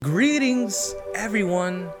Greetings,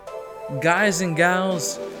 everyone, guys and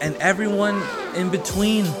gals, and everyone in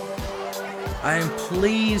between. I am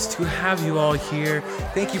pleased to have you all here.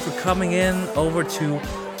 Thank you for coming in over to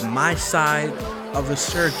my side of the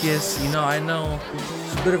circus. I know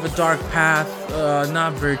it's a bit of a dark path,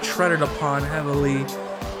 not very treaded upon heavily.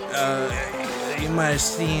 You might have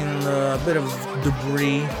seen a bit of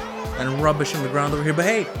debris and rubbish on the ground over here, but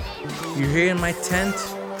hey, you're here in my tent.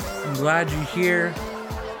 I'm glad you're here.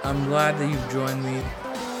 I'm glad that you've joined me,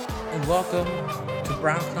 and welcome to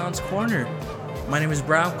Brown Clown's Corner. My name is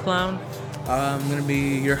Brown Clown. I'm gonna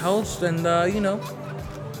be your host, and I'm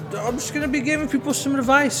just gonna be giving people some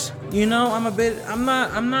advice. I'm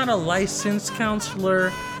not a licensed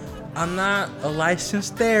counselor. I'm not a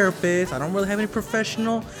licensed therapist. I don't really have any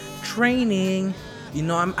professional training.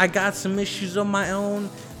 I got some issues of my own.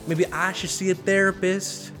 Maybe I should see a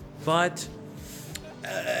therapist, but.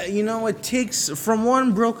 It takes from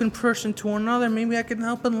one broken person to another. Maybe I can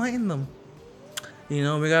help enlighten them. We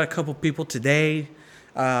got a couple people today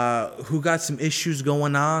who got some issues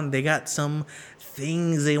going on. They got some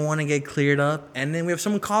things they want to get cleared up. And then we have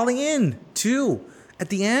someone calling in, too, at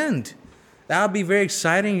the end. That'll be very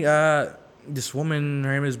exciting. This woman,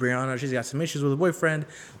 her name is Brianna. She's got some issues with her boyfriend.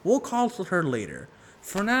 We'll call her later.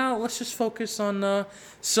 For now, let's just focus on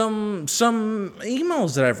some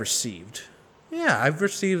emails that I've received. Yeah, I've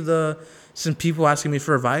received some people asking me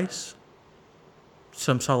for advice,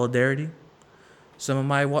 some solidarity, some of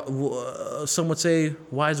my, some would say,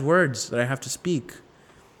 wise words that I have to speak.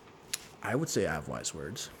 I would say I have wise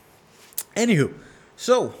words. Anywho,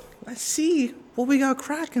 so let's see what we got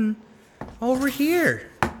cracking over here.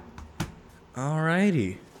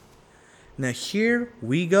 Alrighty. Now here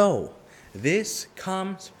we go. This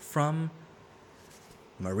comes from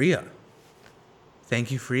Maria.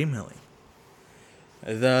 Thank you for emailing.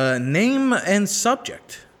 The name and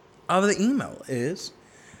subject of the email is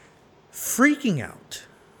freaking out.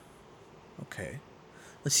 Okay,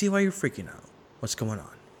 let's see why you're freaking out. What's going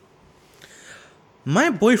on? My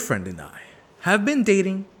boyfriend and I have been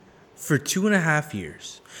dating for 2.5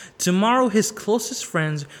 years. Tomorrow, his closest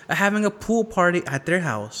friends are having a pool party at their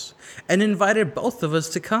house and invited both of us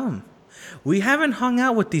to come. We haven't hung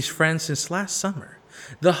out with these friends since last summer.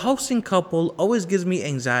 The hosting couple always gives me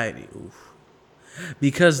anxiety. Oof.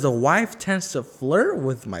 Because the wife tends to flirt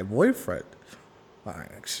with my boyfriend.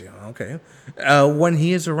 Okay. When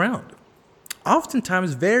he is around.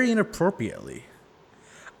 Oftentimes very inappropriately.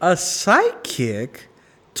 A sidekick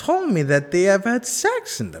told me that they have had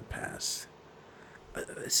sex in the past.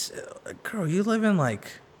 Girl, you live in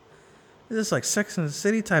this Sex and the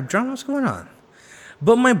City type drama? What's going on?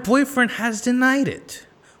 But my boyfriend has denied it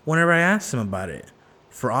whenever I asked him about it.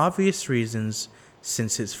 For obvious reasons,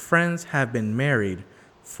 since his friends have been married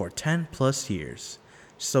for 10 plus years,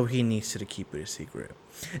 so he needs to keep it a secret.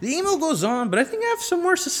 The email goes on, but I think I have some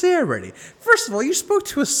words to say already. First of all, you spoke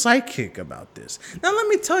to a psychic about this. Now let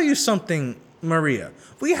me tell you something, Maria.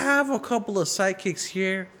 We have a couple of psychics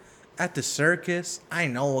here at the circus. I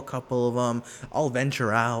know a couple of them. I'll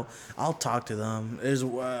venture out. I'll talk to them.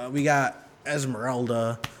 We got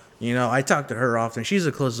Esmeralda. I talk to her often. She's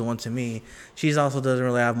the closest one to me. She also doesn't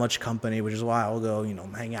really have much company, which is why I'll go,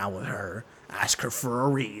 hang out with her, ask her for a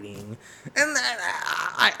reading. And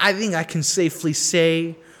I think I can safely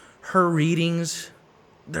say her readings,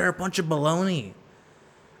 they're a bunch of baloney.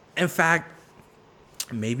 In fact,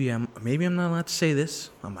 maybe I'm not allowed to say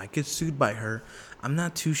this. I might get sued by her. I'm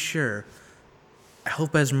not too sure. I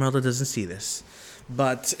hope Esmeralda doesn't see this.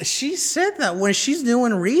 But she said that when she's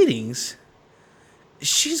doing readings,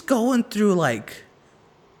 she's going through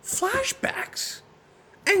flashbacks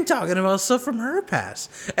and talking about stuff from her past.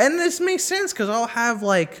 And this makes sense because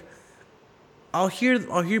I'll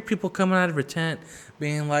hear people coming out of her tent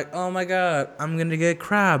being like, oh my God, I'm going to get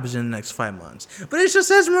crabs in the next 5 months. But it's just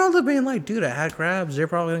Esmeralda being like, dude, I had crabs. They're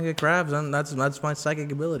probably going to get crabs. And that's my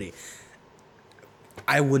psychic ability.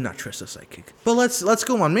 I would not trust a psychic. But let's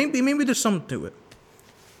go on. Maybe there's something to it.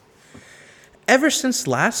 Ever since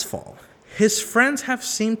last fall, his friends have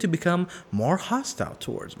seemed to become more hostile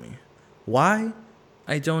towards me. Why?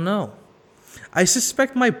 I don't know. I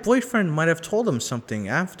suspect my boyfriend might have told them something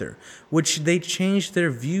after, which they changed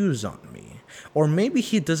their views on me. Or maybe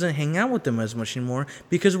he doesn't hang out with them as much anymore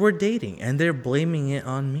because we're dating and they're blaming it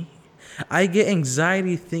on me. I get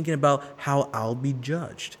anxiety thinking about how I'll be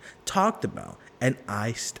judged, talked about, and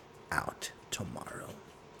iced out tomorrow.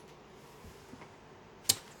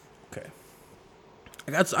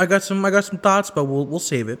 I got some thoughts, but we'll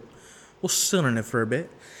save it. We'll sit on it for a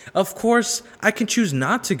bit. Of course, I can choose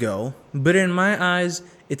not to go, but in my eyes,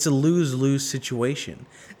 It's a lose-lose situation.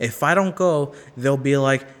 If I don't go, they'll be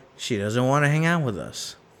like, she doesn't want to hang out with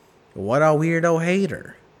us. What a weirdo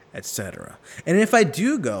hater, etc. And if I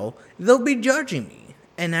do go, they'll be judging me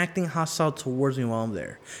and acting hostile towards me while I'm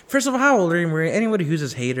there. First of all, how old are you, Maria? Anybody who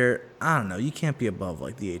uses hater, I don't know. You can't be above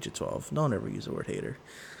like the age of 12. Don't ever use the word hater.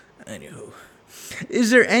 Anywho. Is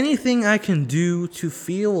there anything I can do to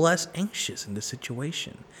feel less anxious in this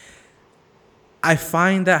situation? I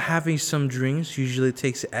find that having some drinks usually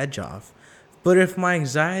takes the edge off. But if my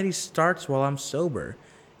anxiety starts while I'm sober,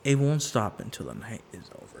 it won't stop until the night is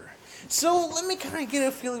over. So let me kind of get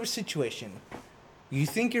a feel of your situation. You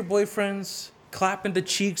think your boyfriend's clapping the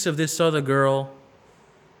cheeks of this other girl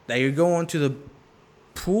that you're going to the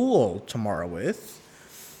pool tomorrow with.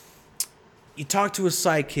 You talk to a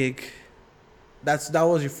sidekick. That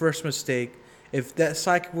was your first mistake. If that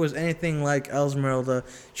sidekick was anything like Esmeralda,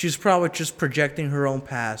 she's probably just projecting her own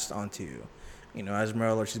past onto you. You know,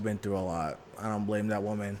 Esmeralda, she's been through a lot. I don't blame that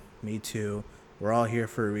woman. Me too. We're all here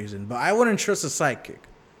for a reason. But I wouldn't trust a sidekick.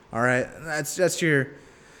 All right? That's your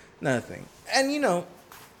another thing. And, you know,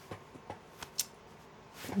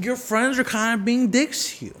 your friends are kind of being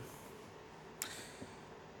dicks to you.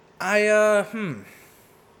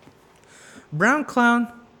 Brown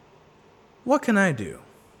Clown, what can I do?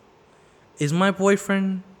 Is my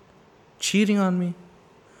boyfriend cheating on me?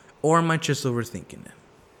 Or am I just overthinking it?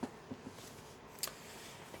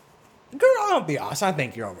 Girl, I'll be honest. I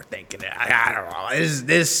think you're overthinking it. I don't know.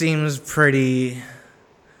 This seems pretty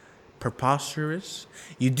preposterous.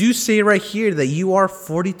 You do say right here that you are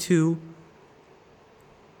 42.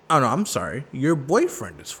 Oh, no, I'm sorry. Your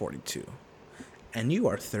boyfriend is 42. And you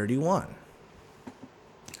are 31.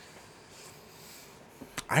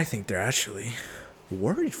 I think they're actually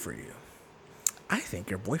worried for you. I think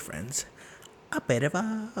your boyfriend's a bit of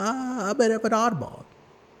an oddball.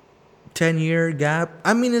 10-year gap.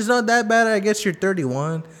 I mean, it's not that bad. I guess you're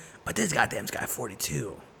 31, but this goddamn guy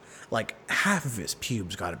 42. Like half of his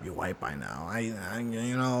pubes got to be white by now.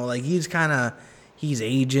 Like he's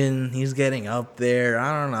aging. He's getting up there.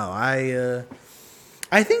 I don't know.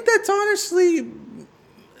 I think that's honestly.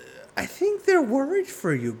 I think they're worried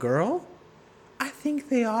for you, girl. I think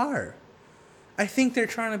they are. I think they're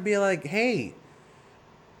trying to be like, hey,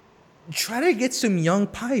 try to get some young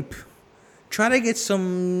pipe. Try to get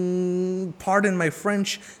some, pardon my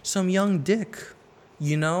French, some young dick.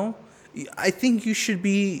 You know? I think you should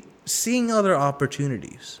be seeing other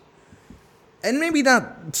opportunities. And maybe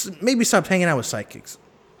stop hanging out with sidekicks.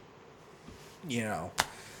 You know?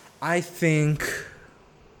 I think,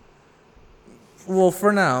 well,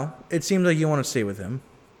 for now, it seems like you want to stay with him,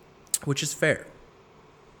 which is fair.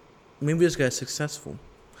 Maybe this guy's successful.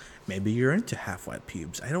 Maybe you're into half-white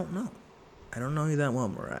pubes. I don't know. I don't know you that well,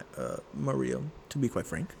 Maria, to be quite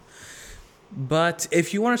frank. But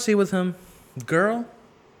if you want to stay with him, girl,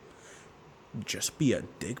 just be a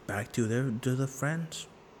dick back to the friends.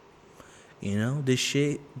 You know, this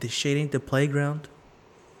shit ain't the playground.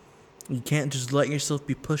 You can't just let yourself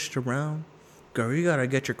be pushed around. Girl, you gotta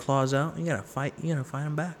get your claws out. You gotta fight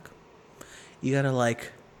them back. You gotta,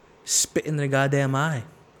 like, spit in their goddamn eye.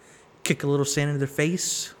 Kick a little sand in their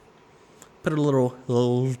face. Put a little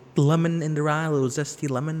lemon in their eye, a little zesty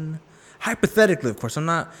lemon. Hypothetically, of course, I'm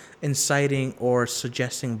not inciting or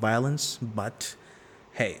suggesting violence, but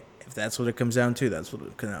hey, if that's what it comes down to, that's what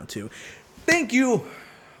it comes down to. Thank you,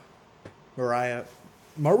 Maria.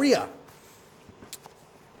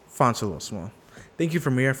 Font's a little small. Thank you for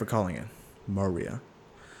Maria for calling in. Maria.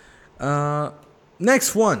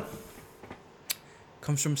 Next one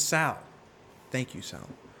comes from Sal. Thank you, Sal,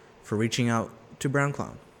 for reaching out to Brown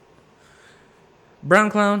Clown.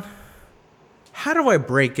 Brown Clown, how do I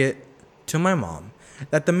break it to my mom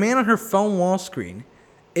that the man on her phone wall screen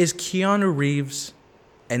is Keanu Reeves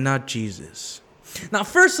and not Jesus? Now,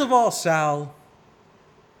 first of all, Sal,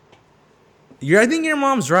 I think your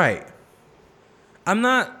mom's right. I'm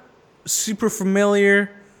not super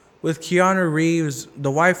familiar with Keanu Reeves.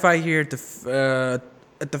 The Wi-Fi here at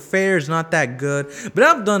the fair is not that good, but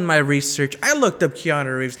I've done my research. I looked up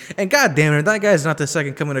Keanu Reeves, and goddamn it, that guy's not the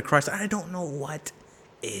second coming of Christ. I don't know what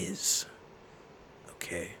is.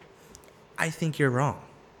 Okay, I think you're wrong.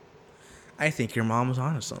 I think your mom was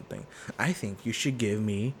onto something. I think you should give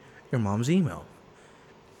me your mom's email.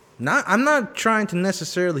 I'm not trying to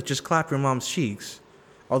necessarily just clap your mom's cheeks,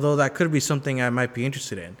 although that could be something I might be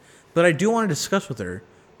interested in. But I do want to discuss with her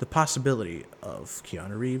the possibility of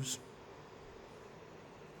Keanu Reeves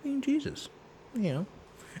being Jesus. You know,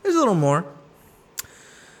 there's a little more.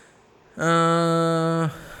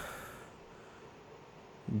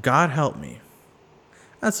 God help me.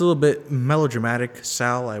 That's a little bit melodramatic,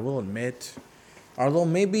 Sal, I will admit. Although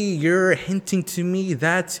maybe you're hinting to me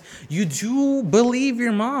that you do believe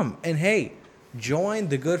your mom. And hey, join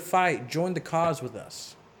the good fight. Join the cause with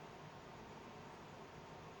us.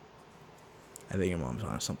 I think your mom's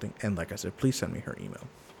on something. And like I said, please send me her email.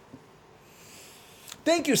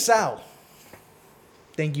 Thank you, Sal.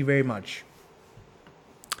 Thank you very much.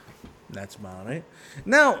 That's about it.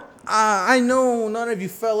 Now, I know none of you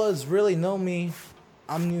fellas really know me.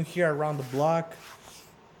 I'm new here around the block.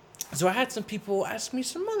 So I had some people ask me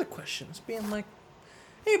some other questions, being like,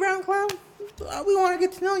 hey, Brown Clown, we want to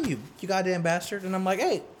get to know you, you goddamn bastard. And I'm like,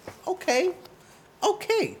 hey, okay,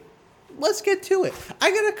 let's get to it. I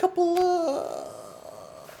got a couple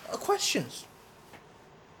questions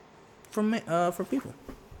from for people.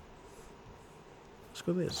 Let's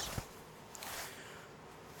go with this.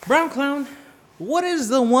 Brown Clown, what is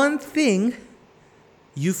the one thing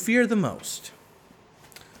you fear the most?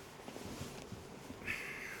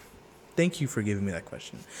 Thank you for giving me that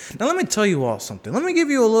question. Now let me tell you all something. Let me give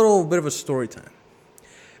you a little bit of a story time.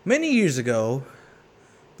 Many years ago,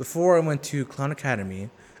 before I went to Clown Academy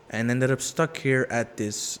and ended up stuck here at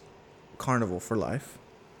this carnival for life,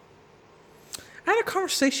 I had a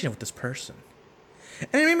conversation with this person.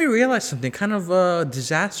 And it made me realize something kind of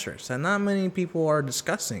disastrous that not many people are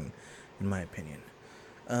discussing, in my opinion.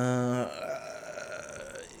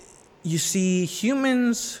 You see,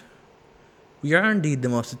 humans, we are indeed the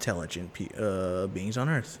most intelligent beings on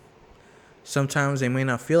Earth. Sometimes they may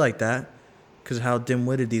not feel like that because of how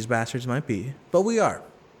dim-witted these bastards might be. But we are.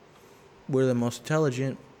 We're the most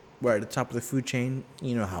intelligent. We're at the top of the food chain.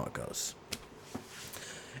 You know how it goes.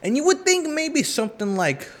 And you would think maybe something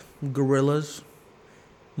like gorillas,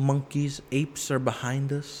 monkeys, apes are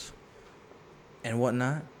behind us and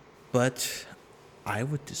whatnot. But I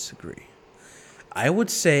would disagree. I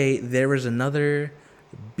would say there is another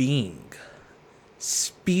being,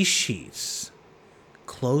 species,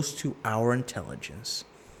 close to our intelligence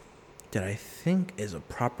that I think is a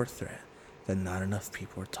proper threat that not enough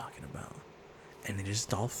people are talking about. And it is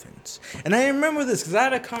dolphins. And I remember this because I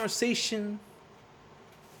had a conversation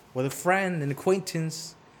with a friend, an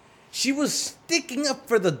acquaintance. She was sticking up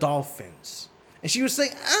for the dolphins. And she was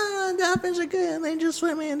saying, dolphins are good. They just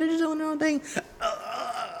swim in. They're just doing their own thing.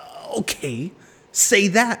 Okay. Say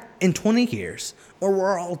that in 20 years. Or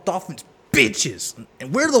we're all dolphins bitches.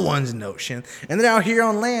 And we're the ones in the ocean. And they're out here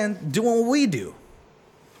on land doing what we do.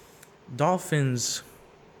 Dolphins,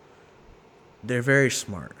 they're very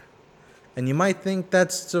smart. And you might think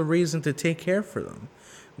that's the reason to take care for them.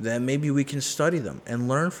 That maybe we can study them and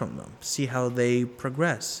learn from them. See how they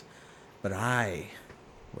progress. But I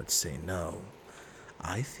would say no.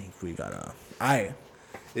 I think we gotta... it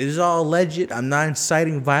is all alleged. I'm not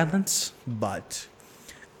inciting violence. But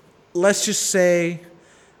let's just say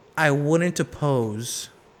I wouldn't oppose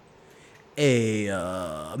a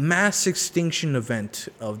mass extinction event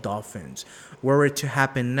of dolphins. Were it to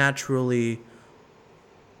happen naturally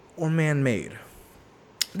or man-made.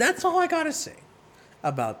 That's all I gotta say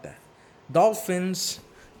about that. Dolphins,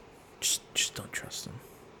 just don't trust them.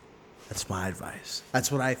 That's my advice.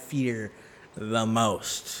 That's what I fear the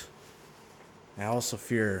most. I also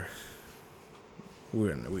fear... we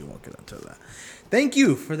won't get into that. Thank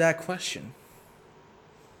you for that question.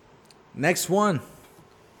 Next one.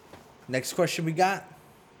 Next question we got.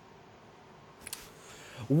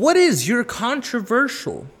 What is your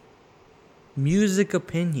controversial music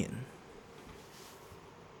opinion?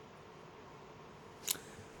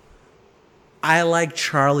 I like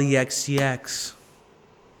Charlie XCX.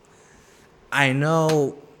 I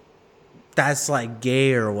know that's like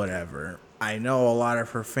gay or whatever. I know a lot of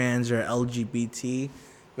her fans are LGBT.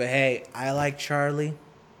 But hey, I like Charlie.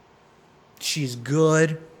 She's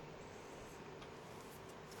good.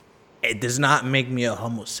 It does not make me a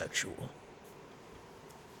homosexual.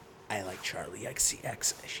 I like Charlie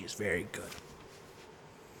XCX. She's very good.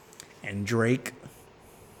 And Drake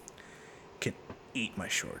can eat my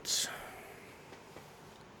shorts.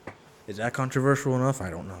 Is that controversial enough? I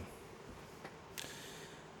don't know.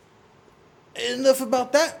 Enough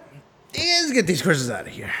about that. Let's get these questions out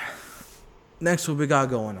of here. Next, what we got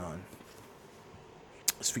going on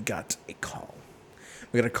is we got a call.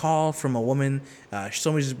 We got a call from a woman.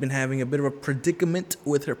 Somebody's been having a bit of a predicament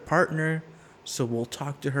with her partner. So we'll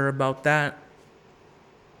talk to her about that.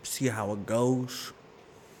 See how it goes.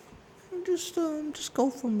 And just go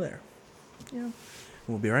from there. Yeah.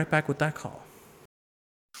 We'll be right back with that call.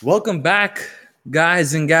 Welcome back,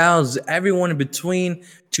 guys and gals, everyone in between,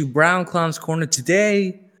 to Brown Clown's Corner.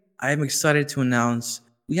 Today, I am excited to announce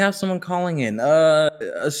We have someone calling in. A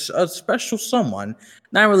special someone.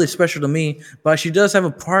 Not really special to me, but she does have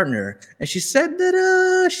a partner, and she said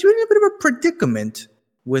that she's in a bit of a predicament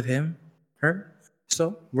with her.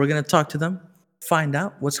 So we're gonna talk to them, find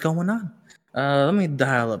out what's going on. Let me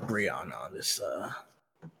dial up Brianna on this.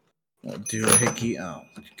 Doohickey. Oh,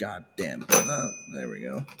 god damn it. There we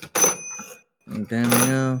go. There we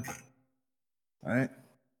go. All right.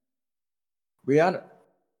 Brianna.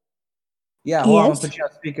 Yeah, hold on. I'm Yes. gonna put you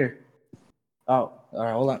on speaker. Oh, all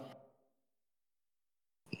right. Hold on.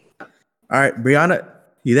 All right, Brianna,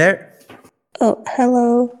 you there? Oh,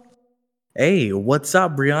 hello. Hey, what's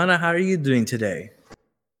up, Brianna? How are you doing today?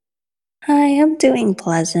 Hi, I'm doing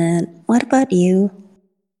pleasant. What about you?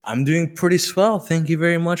 I'm doing pretty swell. Thank you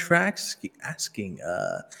very much for asking.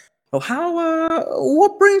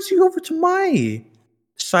 What brings you over to my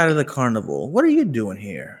side of the carnival? What are you doing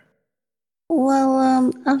here?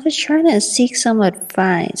 Well, I was trying to seek some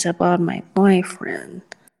advice about my boyfriend.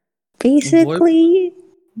 Basically,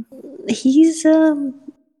 he's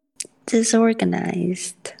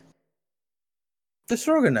disorganized.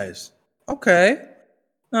 Disorganized. Okay.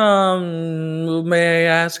 May I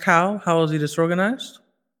ask how? How is he disorganized?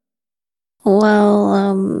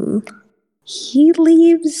 Well, he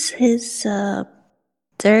leaves his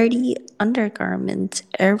dirty undergarments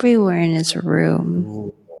everywhere in his room.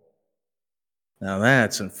 Ooh. Now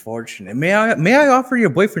that's unfortunate. May I offer your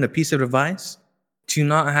boyfriend a piece of advice? To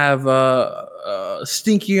not have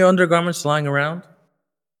stinky undergarments lying around?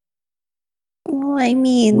 Well, I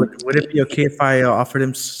mean, Would it be okay if I offered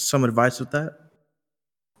him some advice with that?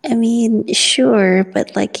 Sure,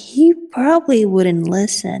 but like he probably wouldn't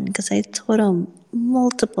listen because I told him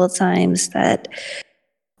multiple times that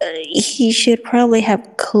he should probably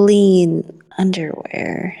have clean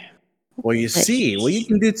underwear. Well, you But see, what you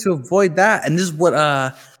can do to avoid that, and this is what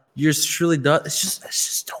yours truly does. It's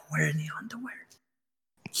just don't wear any underwear.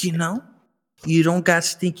 You know, you don't got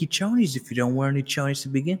stinky chonies if you don't wear any chonies to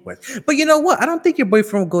begin with. But you know what? I don't think your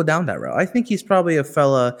boyfriend will go down that route. I think he's probably a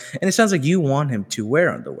fella, and it sounds like you want him to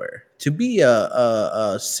wear underwear to be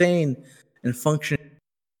a sane and functioning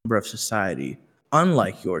member of society,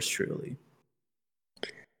 unlike yours truly.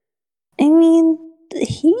 I mean,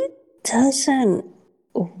 he doesn't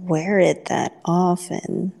wear it that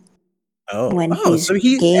often when he's So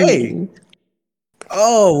he, hey, gaming.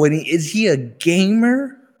 oh, is he a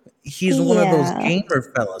gamer? He's one of those Yeah,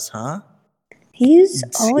 gamer fellas, huh? he's See,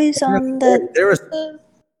 always on the there was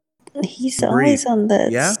he's breathe. always on the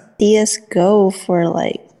Yeah, CS:GO for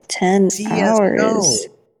like 10 CS:GO. hours.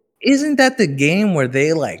 Isn't that the game where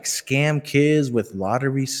they like scam kids with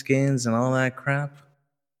lottery skins and all that crap?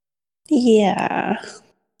 Yeah,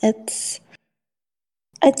 it's.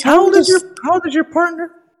 I told him just. How old is your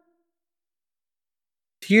partner?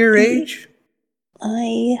 To your age?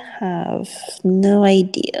 I have no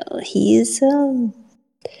idea. He doesn't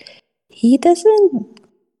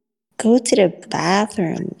go to the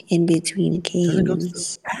bathroom in between Doesn't go to the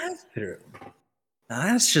games. bathroom. Now,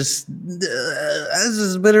 that's just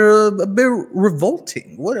a bit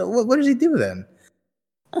revolting. What does he do then?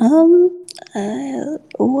 Well,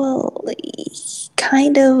 he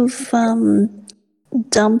kind of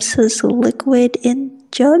dumps his liquid in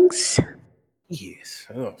jugs. Jeez,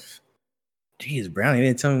 ugh. Jeez, Brownie, you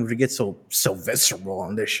didn't tell me to get so visceral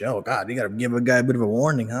on this show. God, you gotta give a guy a bit of a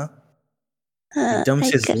warning, huh? He dumps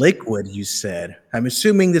I his got, liquid, you said. I'm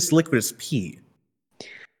assuming this liquid is pee.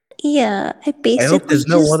 yeah, I I hope basically there's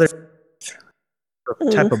no just. other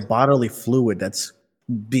type of bodily fluid that's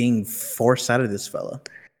being forced out of this fella.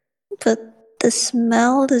 But the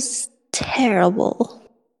smell is terrible.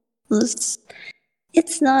 It's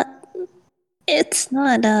not. It's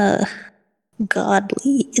not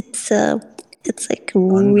godly. It's like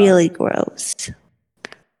really gross.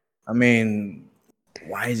 I mean,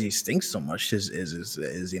 why does he stink so much?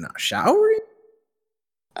 Is he not showering?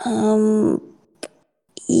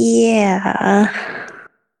 Yeah.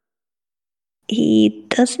 He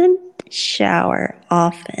doesn't shower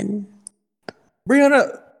often.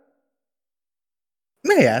 Brianna,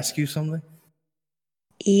 may I ask you something?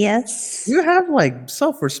 Yes. You have like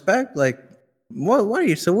self-respect. Like, what are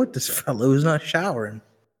you so with this fellow who's not showering?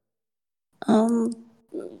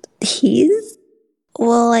 He's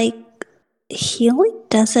well, like he only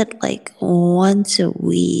does it like once a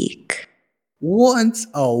week. Once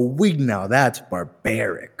a week now, that's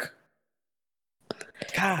barbaric.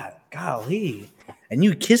 God, golly. And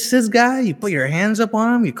you kiss this guy, you put your hands up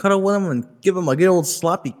on him, you cuddle with him and give him a good old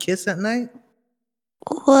sloppy kiss at night?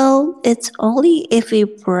 Well, it's only if he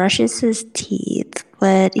brushes his teeth,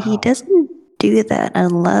 but he doesn't do that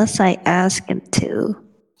unless I ask him to.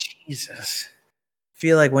 Jesus.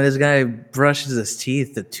 feel like when this guy brushes his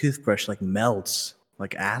teeth, the toothbrush like melts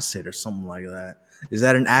like acid or something like that. Is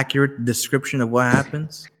that an accurate description of what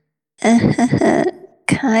happens? Kinda,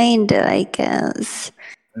 I guess.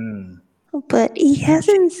 But he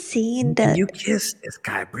hasn't seen Can that. you kiss this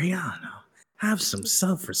guy, Brianna? Have some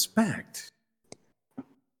self-respect.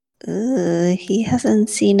 He hasn't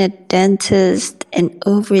seen a dentist in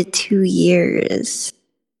over 2 years.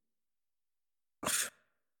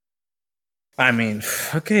 I mean,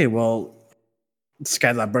 okay, well, this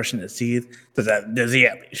guy's not brushing his teeth. Does he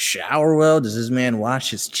have a shower well? Does this man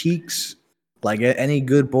wash his cheeks like any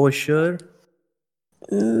good boy should?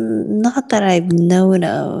 Not that I've known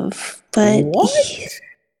of, but What?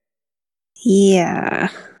 yeah.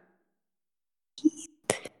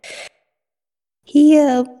 He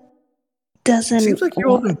doesn't. Seems like you're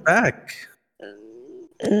holding back.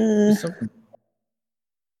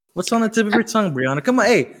 What's on the tip of your tongue, Brianna? Come on,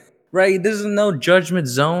 hey, right? This is no judgment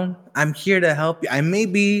zone. I'm here to help you. I may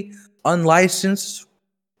be unlicensed,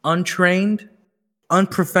 untrained,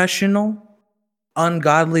 unprofessional,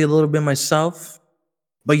 ungodly a little bit myself.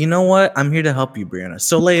 But you know what? I'm here to help you, Brianna.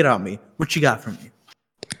 So lay it on me. What you got for me?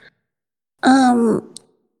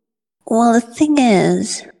 Well, the thing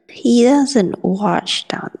is, he doesn't wash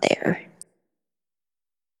down there.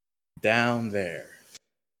 Down there.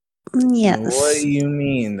 Yes. What do you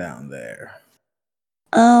mean down there?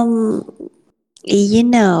 You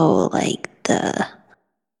know, like the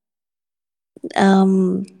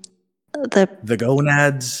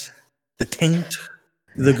gonads, the taint,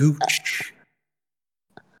 the gooch,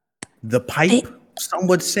 the pipe, some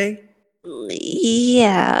would say.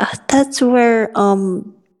 Yeah, that's where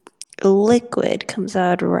liquid comes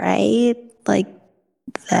out, right? Like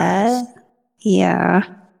that. Yeah.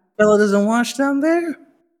 Fella doesn't wash down there,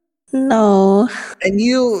 No. and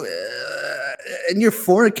you're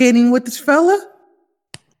fornicating with this fella.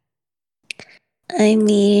 I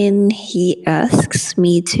mean, he asks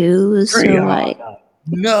me to, so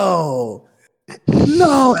no,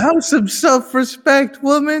 have some self-respect,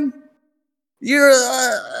 woman. You're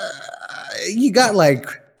you got like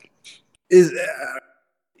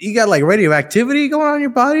radioactivity going on in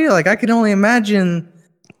your body. Like I can only imagine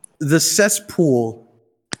the cesspool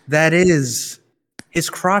that is his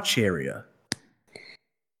crotch area.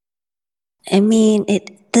 I mean,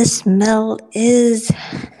 the smell is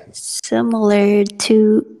similar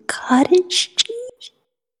to cottage cheese.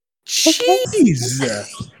 Cheese.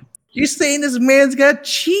 You're saying this man's got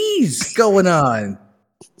cheese going on?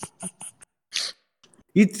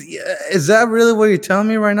 Is that really what you're telling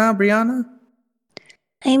me right now, Brianna?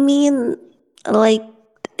 I mean, like,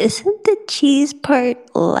 isn't the cheese part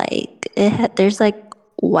like there's like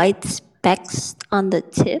white specks on the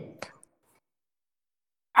tip?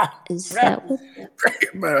 Is that what?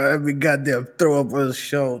 I mean, goddamn, throw up on the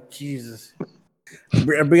show, Jesus.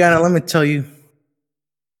 Brianna, let me tell you,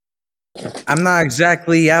 I'm not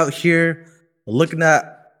exactly out here looking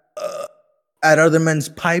at other men's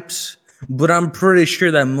pipes, but I'm pretty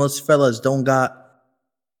sure that most fellas don't got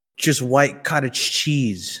just white cottage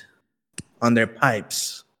cheese on their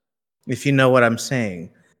pipes, if you know what I'm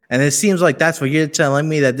saying. And it seems like that's what you're telling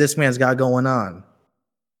me that this man's got going on.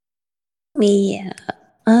 Yeah.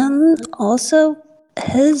 Also,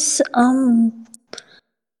 his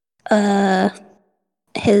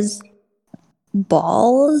his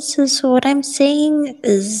balls is what I'm saying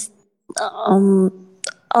is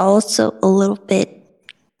also a little bit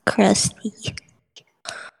crusty.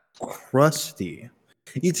 Crusty?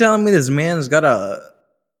 You telling me this man's got a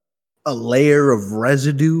layer of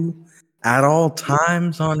residue at all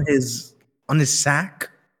times on his sack?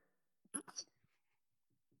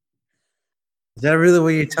 Is that really what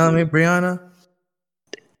you're telling me, Brianna?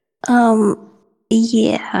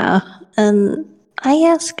 Yeah. I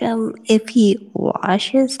asked him if he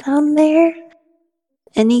washes down there,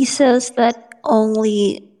 and he says that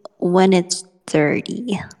only when it's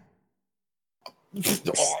dirty.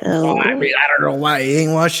 So, I mean, I don't know why he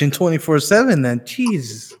ain't washing 24/7 then.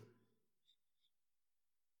 Jesus.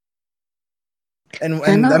 And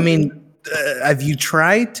I mean, have you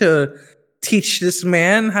tried to teach this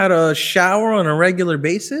man how to shower on a regular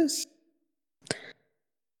basis?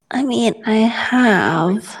 I mean, I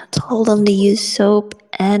have told him to use soap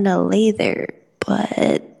and a lather,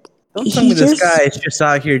 but don't tell me this guy is just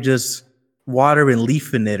out here just watering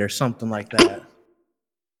leafing it or something like that.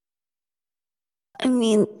 I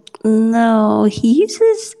mean, no, he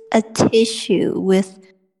uses a tissue with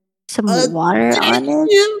some water on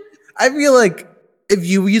it. I feel like if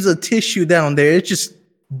you use a tissue down there, it just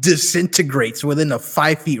disintegrates within a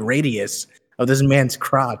 5 feet radius of this man's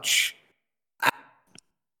crotch.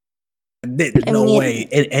 There's I no mean, way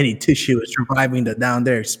any tissue is surviving the down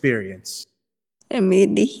there experience.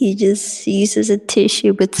 he just uses a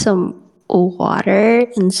tissue with some water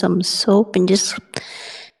and some soap and just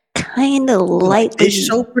kind of Like dish lightly.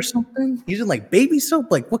 soap or something? Using like baby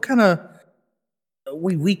soap? Like what kind of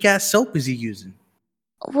weak ass soap is he using?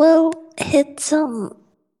 Well, it's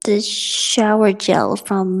the shower gel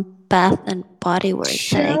from Bath and Body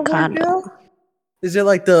Works that I Shower got. gel? Is it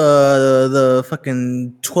like the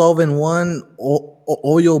fucking 12-in-1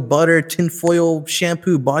 oil, butter, tinfoil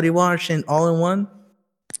shampoo, body wash, and all in one?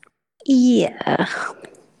 Yeah,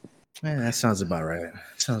 That sounds about right.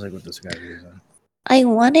 Sounds like what this guy's using. I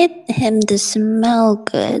wanted him to smell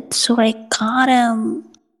good, so I got him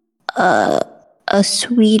a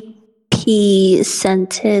sweet pea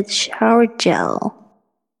scented shower gel.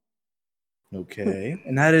 Okay.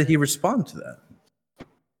 And how did he respond to that?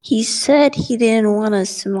 He said he didn't want to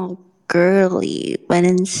smell girly, but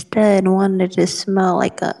instead wanted to smell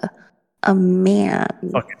like a man.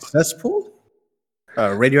 Fucking cesspool?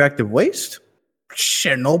 Radioactive waste?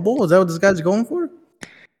 Chernobyl? Is that what this guy's going for?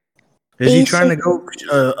 Is he trying to go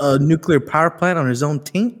a nuclear power plant on his own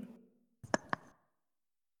taint?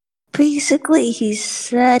 Basically, he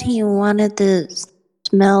said he wanted to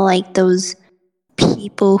smell like those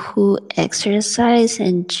people who exercise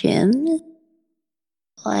in gyms.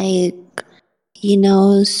 Like,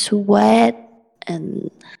 sweat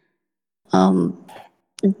and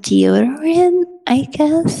deodorant, I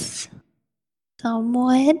guess.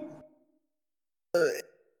 Somewhat.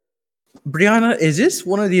 Brianna, is this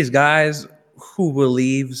one of these guys who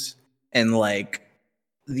believes in like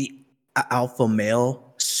the alpha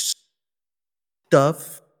male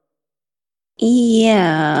stuff?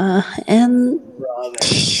 Yeah, and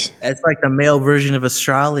That's like the male version of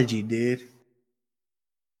astrology, dude.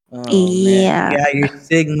 Oh yeah. man, you got your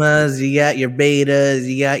sigmas, you got your betas,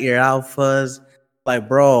 you got your alphas. Like,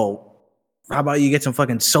 bro, how about you get some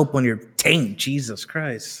fucking soap on your taint? Jesus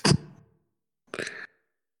Christ.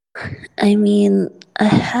 I mean, I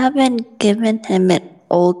haven't given him an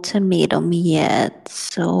ultimatum yet,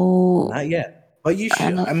 so Not yet, but you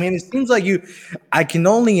should. I mean, it seems like you. I can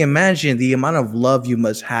only imagine the amount of love you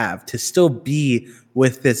must have to still be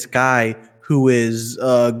with this guy who is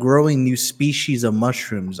growing new species of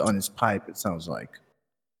mushrooms on his pipe. It sounds like.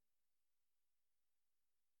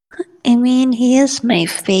 I mean, he is my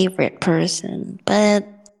favorite person, but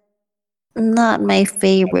not my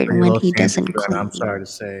favorite when he doesn't clean. I'm sorry to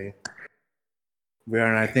say,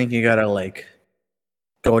 Brianna, I think you gotta like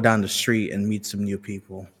go down the street and meet some new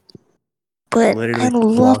people. But I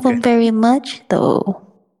love him very much, though.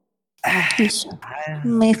 He's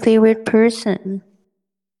my favorite person.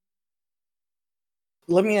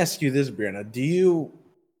 Let me ask you this, Brianna. Do you,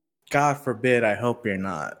 God forbid, I hope you're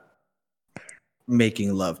not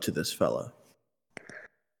making love to this fella?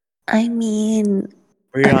 I mean,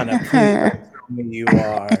 Brianna, please tell me you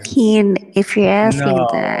are. If you're asking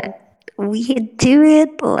that, we do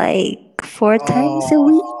it like 4 times a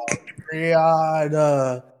week.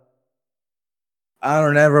 Brianna, I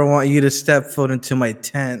don't ever want you to step foot into my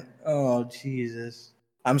tent. Oh, Jesus.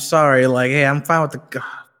 I'm sorry. Like, hey, I'm fine with the...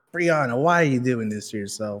 Brianna, why are you doing this to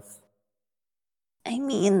yourself? I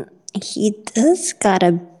mean, he does got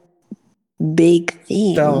a big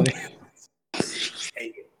thing.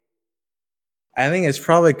 I think it's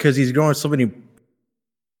probably because he's growing so many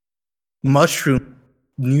mushroom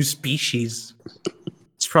new species.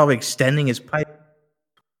 It's probably extending his pipe.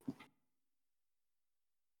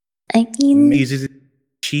 I mean, he's using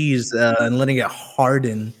cheese and letting it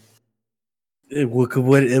harden.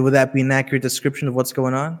 Would that be an accurate description of what's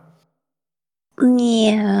going on?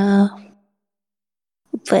 Yeah,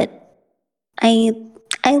 but I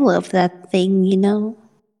love that thing,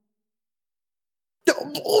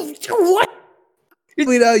 What?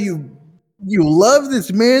 Now you love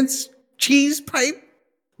this man's cheese pipe,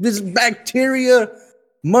 this bacteria,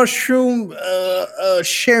 mushroom,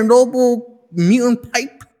 Chernobyl mutant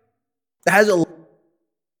pipe that has a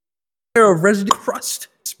layer of residue crust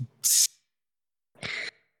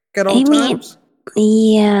at all times.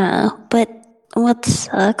 Yeah, but what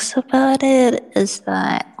sucks about it is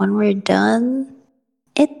that when we're done,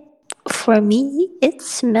 for me, it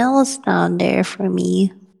smells down there for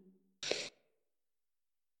me.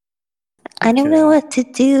 I don't know what to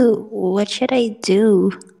do. What should I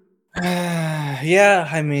do? Yeah,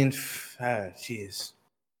 I mean, jeez.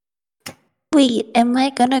 Wait, am I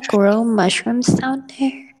gonna grow mushrooms down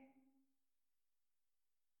there?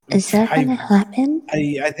 Is that gonna happen?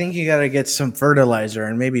 I think you gotta get some fertilizer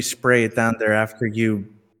and maybe spray it down there after you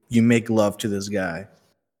make love to this guy.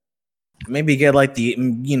 Maybe get like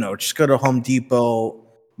just go to Home Depot,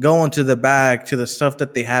 going to the back to the stuff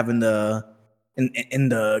that they have in the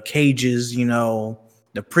cages,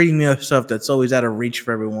 the premium stuff that's always out of reach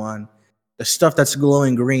for everyone. The stuff that's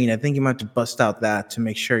glowing green, I think you might have to bust out that to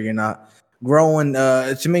make sure you're not growing,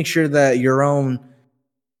 to make sure that your own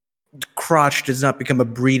crotch does not become a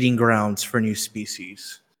breeding grounds for new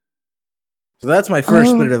species. So that's my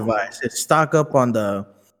first bit of advice. Is stock up on the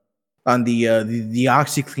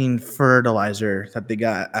OxyClean fertilizer that they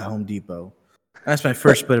got at Home Depot. That's my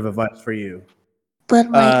first bit of advice for you. But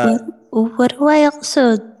what do I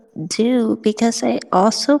also do? Because I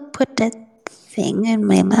also put that thing in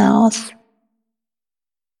my mouth.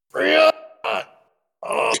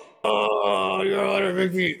 Oh, you're gonna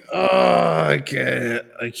make me. Oh, I can't.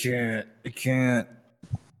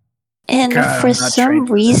 And God, for I'm not some trained.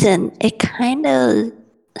 reason, it kind of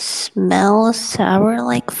smells sour,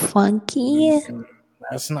 like funky.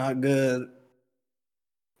 That's not good. I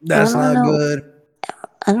That's don't not know. good.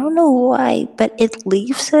 I don't know why, but it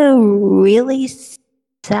leaves a really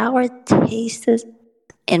sour taste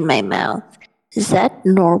in my mouth. Is that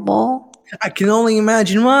normal? I can only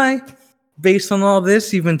imagine why, based on all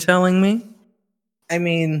this you've been telling me. I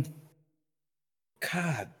mean,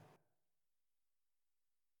 God.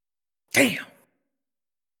 Damn.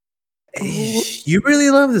 You really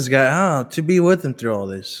love this guy, huh? To be with him through all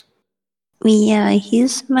this. Yeah,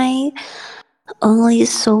 he's my only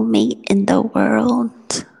soulmate in the world.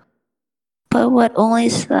 But what only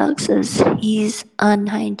sucks is he's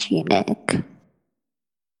unhygienic.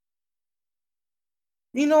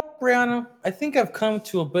 You know, Brianna, I think I've come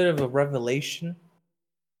to a bit of a revelation.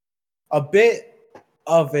 A bit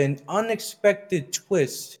of an unexpected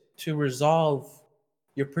twist to resolve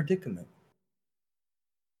your predicament.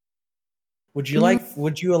 Would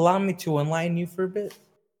you allow me to enlighten you for a bit?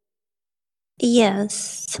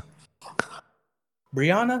 Yes.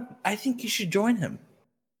 Brianna, I think you should join him.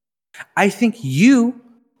 I think you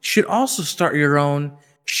should also start your own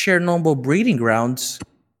Chernobyl breeding grounds.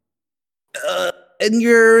 And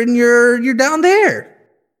you're down there.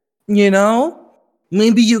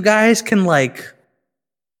 Maybe you guys can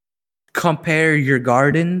compare your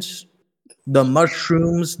gardens, the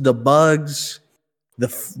mushrooms, the bugs,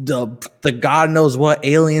 the God knows what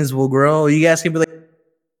aliens will grow. You guys can be like,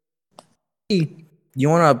 hey, you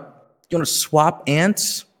wanna swap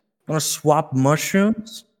ants? You wanna swap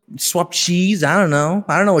mushrooms? Swap cheese? I don't know.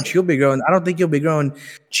 I don't know what you'll be growing. I don't think you'll be growing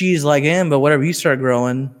cheese like him, but whatever you start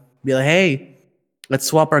growing, be like, hey, let's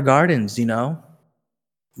swap our gardens,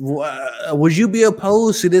 Would you be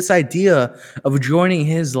opposed to this idea of joining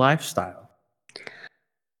his lifestyle?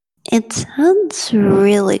 It sounds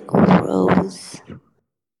really gross.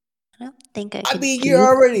 I don't think I I could mean, do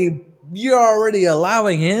you're already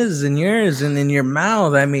allowing his and yours and in your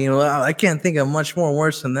mouth. I mean, well, I can't think of much more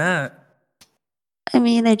worse than that. I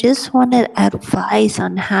mean, I just wanted advice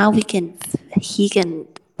on how he can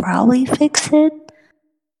probably fix it.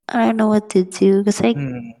 I don't know what to do because I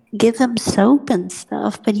give him soap and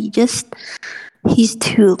stuff, but he's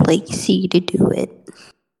too lazy to do it.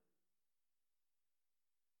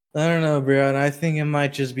 I don't know, Brian. I think it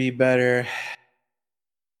might just be better.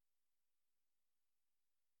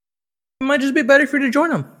 It might just be better for you to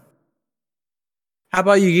join him. How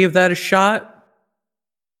about you give that a shot,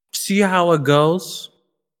 see how it goes,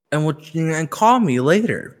 and call me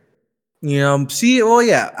later. See, well,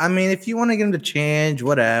 yeah. I mean, if you want to get him to change,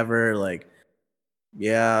 whatever,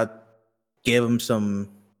 yeah, give him some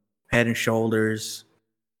Head and Shoulders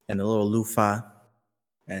and a little loofah,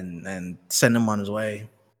 and send him on his way.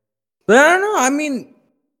 But I don't know. I mean,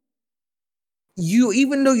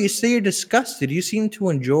 even though you say you're disgusted, you seem to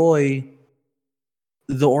enjoy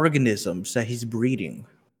the organisms that he's breeding,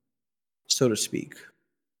 so to speak.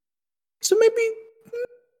 So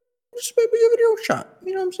just maybe give it a shot.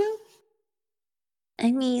 You know what I'm saying?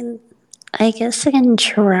 I mean, I guess I can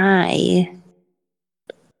try.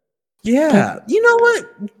 Yeah. You know what?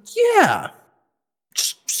 Yeah.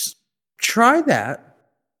 Just try that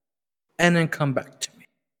and then come back to me.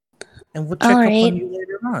 And we'll check up on you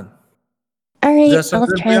later on. All right, Does that sound I'll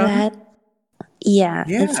good, try Brianna? that. Yeah,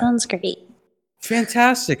 it sounds great.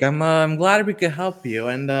 Fantastic. I'm glad we could help you.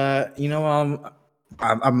 And I don't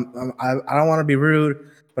want to be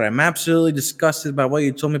rude, but I'm absolutely disgusted by what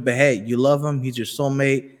you told me. But hey, you love him. He's your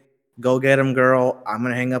soulmate. Go get him, girl. I'm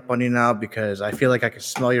gonna hang up on you now because I feel like I can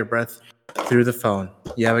smell your breath through the phone.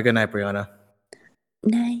 You have a good night, Brianna.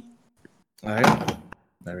 Night. All right.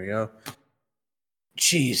 There we go.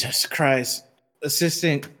 Jesus Christ.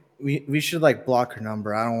 Assistant, we should block her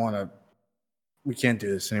number. I don't want to. We can't do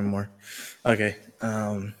this anymore. Okay.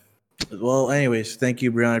 Well, anyways, thank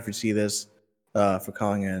you, Brianna, if you see this, for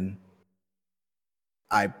calling in.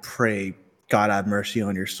 I pray God have mercy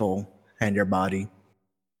on your soul and your body.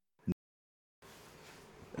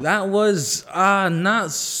 That was not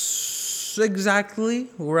exactly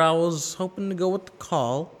where I was hoping to go with the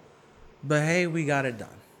call, but hey, we got it done.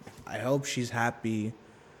 I hope she's happy.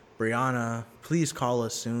 Brianna, please call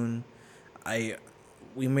us soon.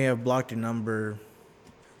 We may have blocked your number.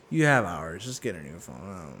 You have ours. Just get a new phone.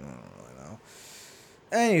 I don't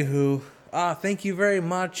really know. Anywho, thank you very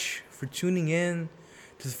much for tuning in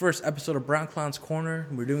to the first episode of Brown Clown's Corner.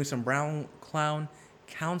 We're doing some Brown Clown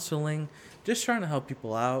counseling, just trying to help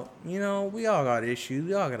people out. You know, we all got issues.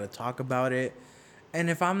 We all got to talk about it.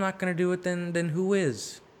 And if I'm not going to do it, then who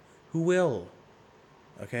is? Who will?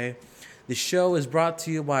 Okay? The show is brought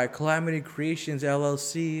to you by Calamity Creations,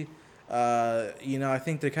 LLC. I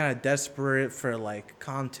think they're kind of desperate for, like,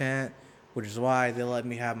 content, which is why they let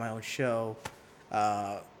me have my own show.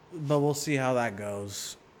 But we'll see how that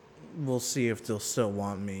goes. We'll see if they'll still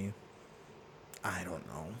want me. I don't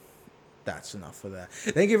know. That's enough of that.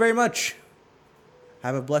 Thank you very much.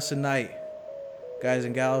 Have a blessed night, guys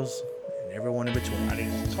and gals, and everyone in between.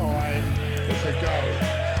 It's time to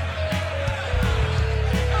go.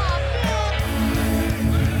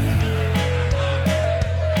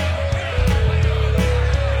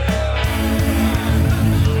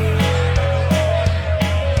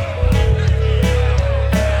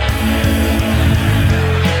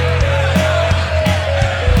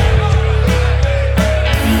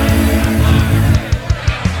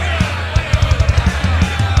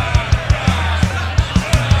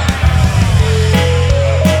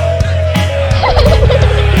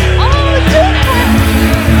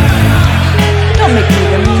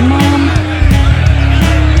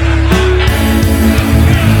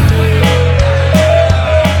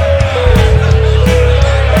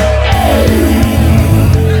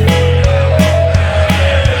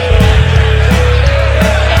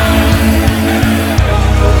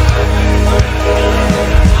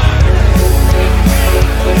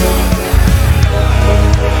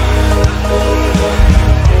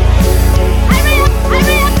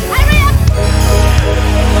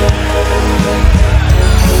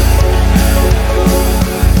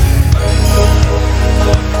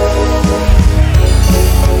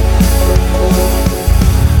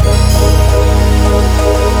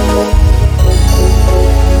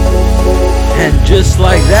 Just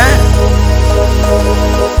like that,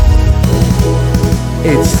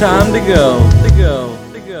 it's time to go.